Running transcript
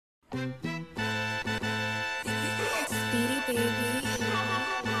Speedy baby.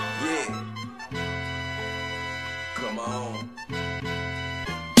 Yeah. Come on.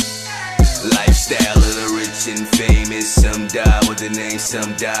 Lifestyle of the rich and famous. Some die with the name,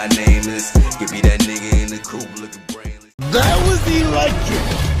 some die nameless. Give me that nigga in the coupe looking brainless. That was electric.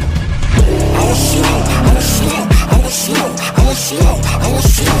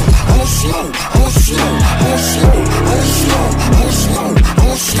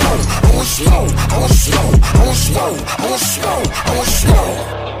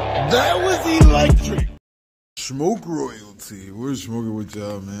 That was electric. Smoke royalty. We're smoking with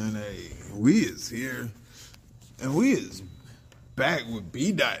y'all, man. Hey, we is here. And we is back with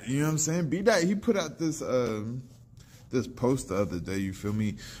B-Dot. You know what I'm saying? B-Dot, he put out this this post the other day, you feel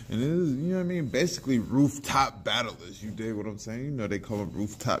me? And it is, you know what I mean? Basically rooftop battlers. You dig what I'm saying? You know they call him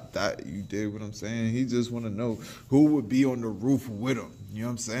rooftop dot. You dig what I'm saying? He just want to know who would be on the roof with him. You know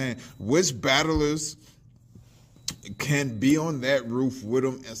what I'm saying? Which battlers can be on that roof with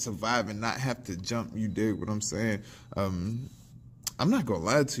him and survive and not have to jump. You dig what I'm saying? I'm not gonna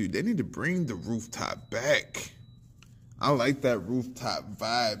lie to you. They need to bring the rooftop back. I like that rooftop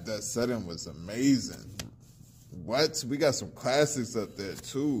vibe. That setting was amazing. What? We got some classics up there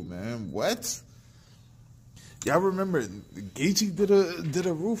too, man. What? Y'all remember Geechee did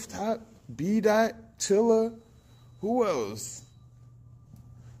a rooftop? B-Dot, Chilla. Who else?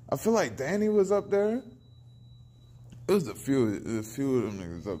 I feel like Danny was up there. It was a few of them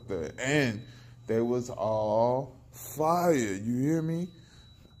niggas up there, and they was all fire. You hear me?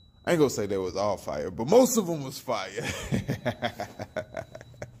 I ain't gonna say they was all fire, but most of them was fire.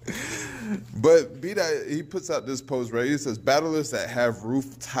 But B-Dot, he puts out this post right here. He says, battlers that have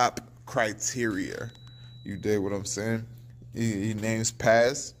rooftop criteria. You dig what I'm saying? He names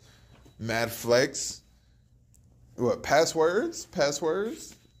Pass, Mad Flex. What, passwords?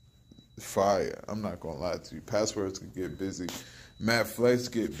 Passwords? Fire. I'm not gonna lie to you. Passwords can get busy. Mad Flex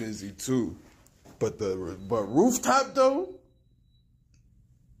get busy too. But rooftop though?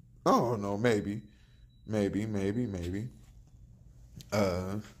 I don't know, maybe.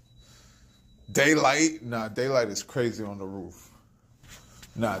 Daylight? Nah, Daylight is crazy on the roof.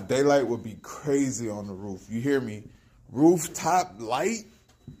 Nah, Daylight would be crazy on the roof. You hear me? Rooftop light?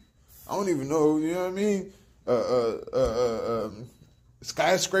 I don't even know, you know what I mean?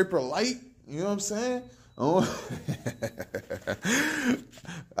 Skyscraper light? You know what I'm saying?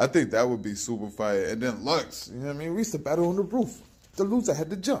 I think that would be super fire. And then Lux, you know what I mean? We used to battle on the roof. The loser had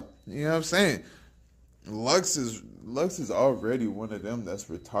to jump. You know what I'm saying? Lux is already one of them that's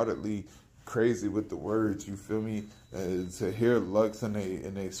retardedly crazy with the words, you feel me? To hear Lux in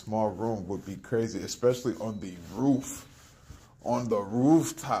a small room would be crazy, especially on the roof. On the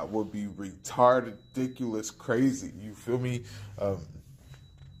rooftop would be retarded, ridiculous, crazy. You feel me? I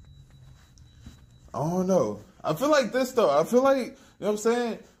don't know. I feel like this though. I feel like, you know what I'm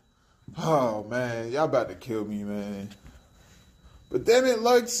saying? Oh man, y'all about to kill me, man. But damn it,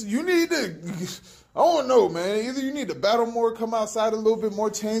 Lux, you need to, I don't know, man. Either you need to battle more, come outside a little bit more,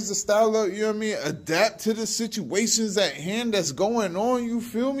 change the style up, you know what I mean? Adapt to the situations at hand that's going on, you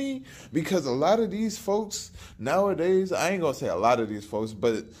feel me? Because a lot of these folks nowadays, I ain't gonna say a lot of these folks,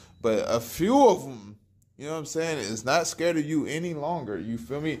 but a few of them, you know what I'm saying, is not scared of you any longer, you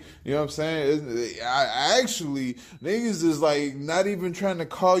feel me? You know what I'm saying? I actually, niggas is like not even trying to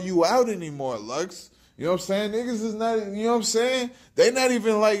call you out anymore, Lux. You know what I'm saying? Niggas is not, you know what I'm saying? They not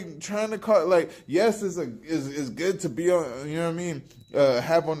even like trying to call, like, yes, it's good to be on, you know what I mean?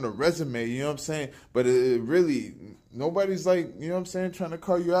 Have on the resume, you know what I'm saying? But it really, nobody's like, you know what I'm saying, trying to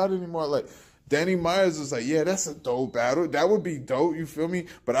call you out anymore. Like, Danny Myers is like, yeah, that's a dope battle. That would be dope, you feel me?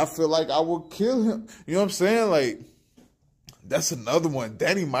 But I feel like I would kill him. You know what I'm saying? Like, that's another one.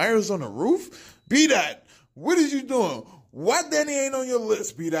 Danny Myers on the roof? B-Dot, what is you doing? Why Danny ain't on your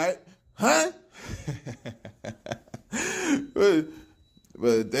list, B-Dot? Huh? but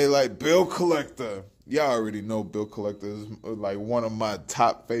they like Bill Collector. Y'all already know Bill Collector is like one of my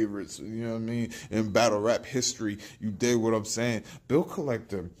top favorites, you know what I mean, in battle rap history. You dig what I'm saying? Bill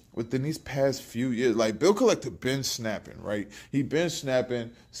Collector, within these past few years, like Bill Collector been snapping, right? He been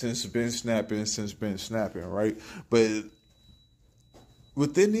snapping, right? But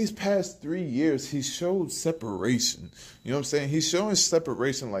within these past 3 years, he showed separation. You know what I'm saying? He's showing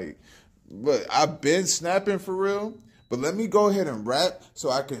separation, like, but I've been snapping for real, but let me go ahead and rap so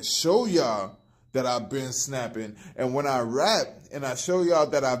I can show y'all that I've been snapping. And when I rap and I show y'all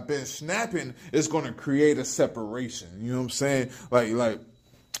that I've been snapping, it's going to create a separation. You know what I'm saying? Like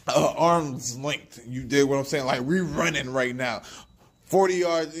arms length. You dig what I'm saying? Like we running right now. 40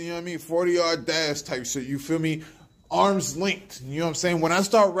 yards, you know what I mean? 40-yard dash type shit. You feel me? arms linked. You know what I'm saying? When I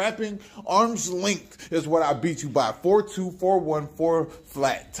start rapping, arms linked is what I beat you by. 4-2, 4-1, 4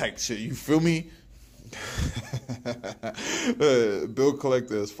 flat type shit. You feel me? Bill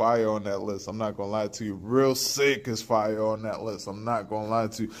Collector is fire on that list. I'm not gonna lie to you. Real Sick is fire on that list. I'm not gonna lie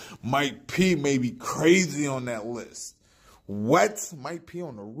to you. Mike P may be crazy on that list. What? Mike P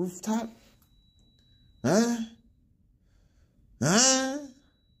on the rooftop? Huh?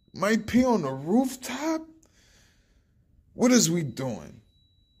 Mike P on the rooftop? What is we doing?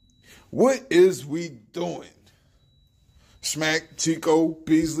 What is we doing? Smack, Chico,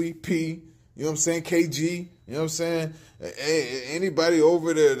 Beasley, P, you know what I'm saying? KG, you know what I'm saying? Hey, anybody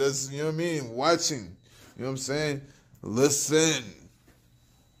over there that's, you know what I mean, watching, you know what I'm saying? Listen.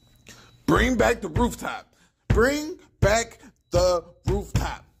 Bring back the rooftop. Bring back the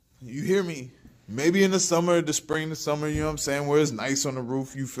rooftop. You hear me? Maybe in the summer, the spring, the summer, you know what I'm saying, where it's nice on the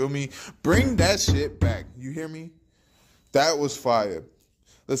roof, you feel me? Bring that shit back. You hear me? That was fire.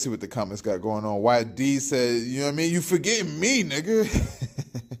 Let's see what the comments got going on. YD said, you know what I mean? You forgetting me, nigga.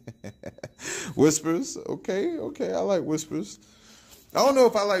 Whispers. Okay. I like Whispers. I don't know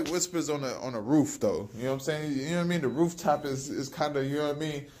if I like Whispers on a roof, though. You know what I'm saying? You know what I mean? The rooftop is kind of, you know what I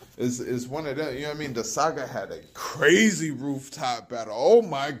mean? Is one of them. You know what I mean? The Saga had a crazy rooftop battle. Oh,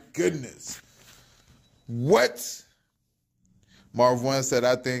 my goodness. What? Marv 1 said,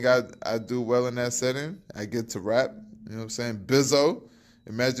 I think I do well in that setting. I get to rap. You know what I'm saying? Bizzo.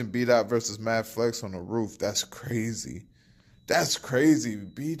 Imagine B-Dot versus Mad Flex on the roof. That's crazy. That's crazy.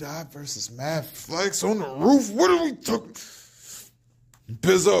 B-Dot versus Mad Flex on the roof? What are we talking?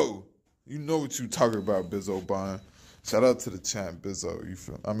 Bizzo. You know what you talking about, Bizzo Bond. Shout out to the champ, Bizzo. You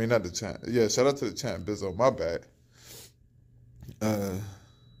feel? I mean, not the champ. Yeah, shout out to the champ, Bizzo. My bad.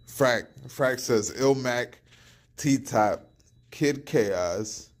 Frack says Ilmac, T-Top, Kid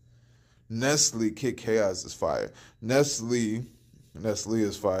Chaos, Nestle. Kid Chaos is fire. Nestle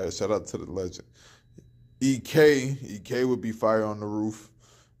is fire. Shout out to the legend. EK would be fire on the roof.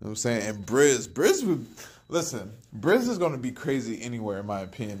 You know what I'm saying? And Briz would, listen, Briz is going to be crazy anywhere, in my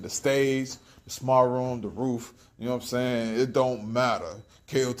opinion. The stage, the small room, the roof, you know what I'm saying? It don't matter.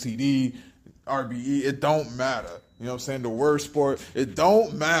 KOTD, RBE, it don't matter. You know what I'm saying? The word sport, it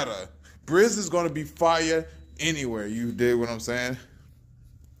don't matter. Briz is going to be fire anywhere. You dig what I'm saying?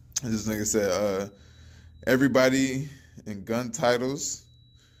 This nigga said, everybody in gun titles.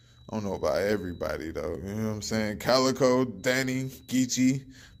 I don't know about everybody, though. You know what I'm saying? Calico, Danny, Geechee,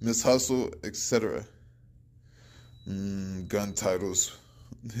 Miss Hustle, etc. Gun titles.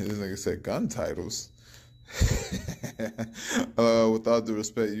 This nigga said gun titles. With all due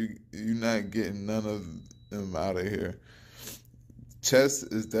respect, you not getting none of them out of here. Chess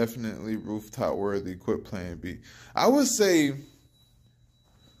is definitely rooftop worthy. Quit playing B. I would say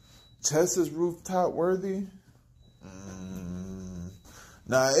Chess is rooftop worthy.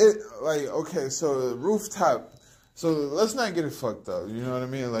 Nah, okay, so the rooftop, so let's not get it fucked up, you know what I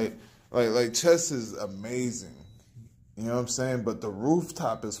mean? Like Chess is amazing, you know what I'm saying? But the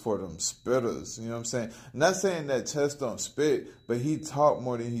rooftop is for them spitters, you know what I'm saying? I'm not saying that Chess don't spit, but he talk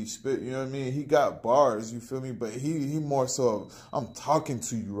more than he spit, you know what I mean? He got bars, you feel me? But he more so, I'm talking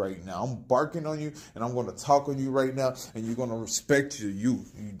to you right now. I'm barking on you, and I'm going to talk on you right now, and you're going to respect your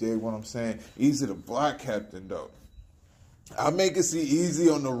youth. You dig what I'm saying? Easy to block captain, though. I make it see Easy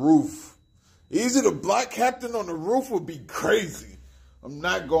on the roof. Easy to block captain on the roof would be crazy. I'm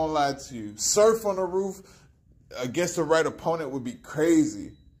not going to lie to you. Surf on the roof against the right opponent would be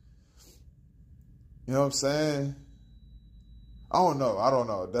crazy. You know what I'm saying? I don't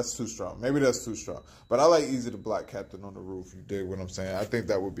know. That's too strong. Maybe that's too strong. But I like Easy to block captain on the roof. You dig what I'm saying? I think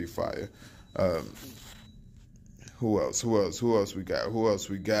that would be fire. Who else we got?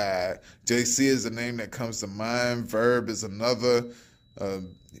 JC is a name that comes to mind. Verb is another.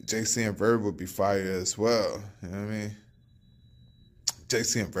 JC and Verb would be fire as well. You know what I mean?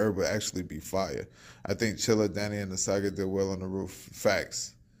 JC and Verb would actually be fire. I think Chilla, Danny, and the Saga did well on the roof.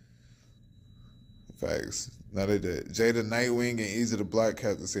 Facts. No, they did. Jada Nightwing and Easy to block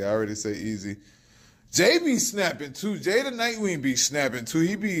captain. See, I already say Easy. Jay be snapping too. Jada Nightwing be snapping too.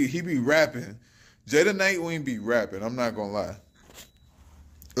 He be rapping. Jada Nightwing be rapping. I'm not gonna lie.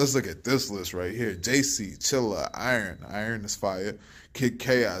 Let's look at this list right here. JC, Chilla, Iron is fire. Kid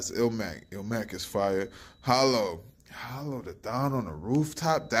Chaos, Ilmac is fire. Hollow the Don on the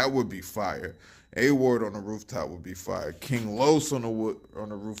rooftop, that would be fire. A-Ward on the rooftop would be fire. King Los on the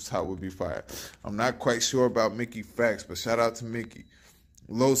rooftop would be fire. I'm not quite sure about Mickey Facts, but shout out to Mickey.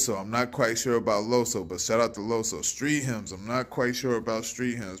 Loso, I'm not quite sure about Loso, but shout out to Loso. Street Hymns, I'm not quite sure about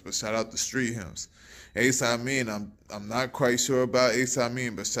Street Hymns, but shout out to Street Hymns. Ace Amin, I'm not quite sure about Ace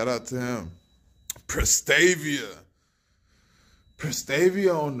Amin, but shout out to him. Prestavia,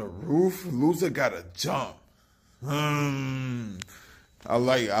 Prestavia on the roof. Loser gotta jump. I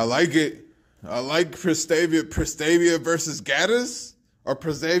like it. I like Prestavia versus Gaddis, or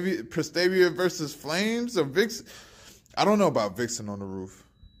Prestavia versus Flames, or Vixen. I don't know about Vixen on the roof,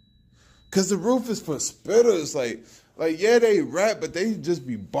 cause the roof is for spitters. Like yeah, they rap, but they just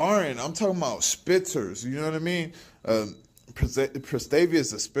be barring. I'm talking about spitters. You know what I mean? Prestavia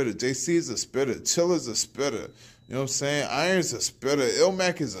is a spitter. JC is a spitter. Chill is a spitter. You know what I'm saying? Iron's a spitter.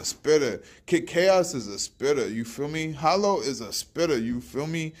 Ilmac is a spitter. Kid Chaos is a spitter. You feel me? Hollow is a spitter. You feel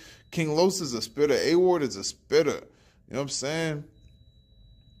me? King Los is a spitter. A-Ward is a spitter. You know what I'm saying?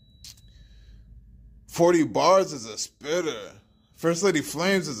 40 Bars is a spitter. First Lady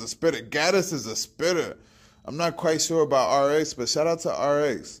Flames is a spitter. Gaddis is a spitter. I'm not quite sure about RX, but shout out to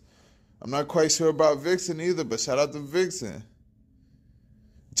RX. I'm not quite sure about Vixen either, but shout out to Vixen.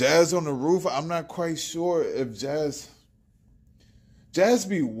 Jazz on the roof, I'm not quite sure if Jazz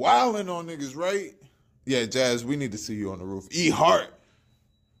be wilding on niggas, right? Yeah, Jazz, we need to see you on the roof. E-Heart.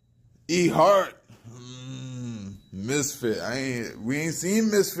 Misfit. We ain't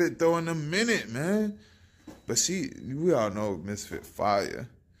seen Misfit though in a minute, man. But we all know Misfit fire.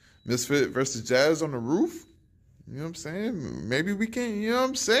 Misfit versus Jazz on the roof. You know what I'm saying? Maybe we can, you know what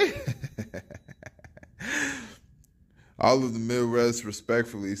I'm saying? All of the Midwest,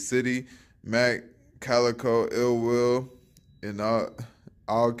 respectfully, City, Mac, Calico, Ill Will, and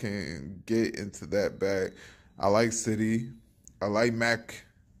all can get into that bag. I like City. I like Mac,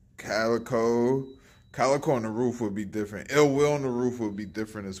 Calico. Calico on the roof would be different. Ill Will on the roof would be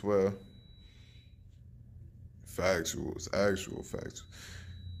different as well. Actual facts.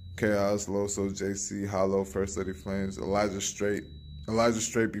 Chaos, Loso, JC, Hollow, First Lady Flames, Elijah Straight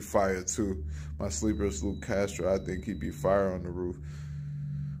be fire too. My sleeper is Luke Castro. I think he'd be fire on the roof.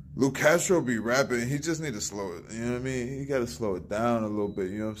 Luke Castro be rapping. He just need to slow it. You know what I mean? He got to slow it down a little bit.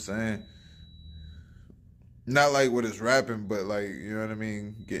 You know what I'm saying? Not like with his rapping, but like, you know what I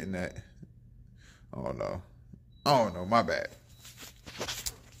mean? Getting that. I don't know. My bad.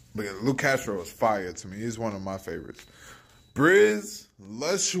 But Luke Castro is fire to me. He's one of my favorites. Briz,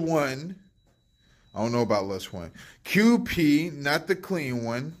 Lush One. I don't know about Lush One. QP, not the clean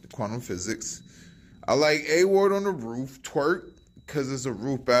one, the quantum physics. I like A-Ward on the roof. Twerk, because it's a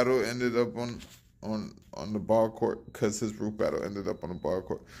roof battle, ended up on the ball court, because his roof battle ended up on the ball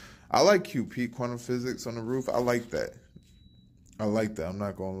court. I like QP, quantum physics on the roof. I like that. I'm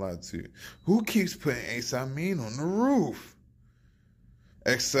not going to lie to you. Who keeps putting Ace Amin on the roof?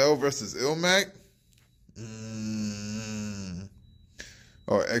 XL versus Ilmac?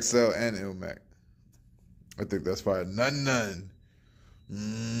 Or XL and Ilmac. I think that's fire. None.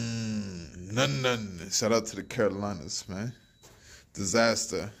 Shout out to the Carolinas, man.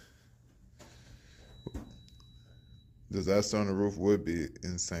 Disaster on the roof would be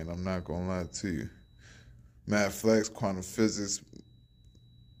insane. I'm not going to lie to you. Matt Flex, Quantum Physics,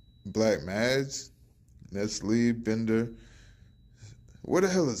 Black Madge, Nestle, Bender. Where the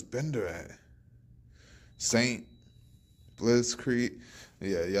hell is Bender at? Saint, Blitzkrieg.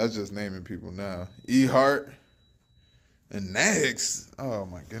 Yeah, y'all just naming people now. E-Heart. And next, oh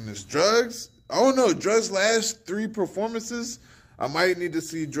my goodness, Drugs. Oh no, Drugs' last 3 performances. I might need to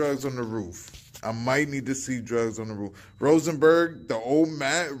see Drugs on the roof. Rosenberg, the old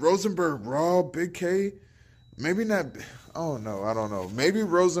Matt. Rosenberg, Raw, Big K. Maybe not. Oh no, I don't know. Maybe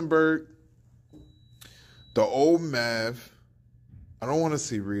Rosenberg, the old Mav. I don't want to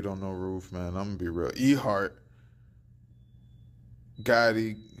see Reed on no roof, man. I'm going to be real. E-Heart,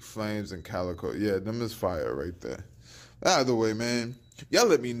 Gotti, Flames, and Calico. Yeah, them is fire right there. Either way, man, y'all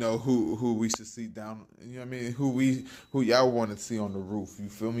let me know who we should see down. You know what I mean? Who y'all want to see on the roof. You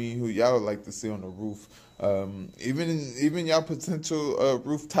feel me? Who y'all would like to see on the roof. Even y'all potential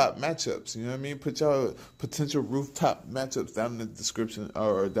rooftop matchups. You know what I mean? Put y'all potential rooftop matchups down in the description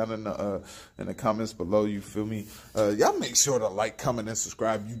or down in the comments below. You feel me? Y'all make sure to like, comment, and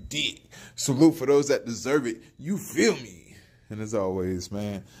subscribe. You dig. Salute for those that deserve it. You feel me? And as always,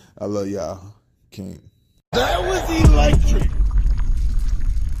 man, I love y'all. King. That was electric.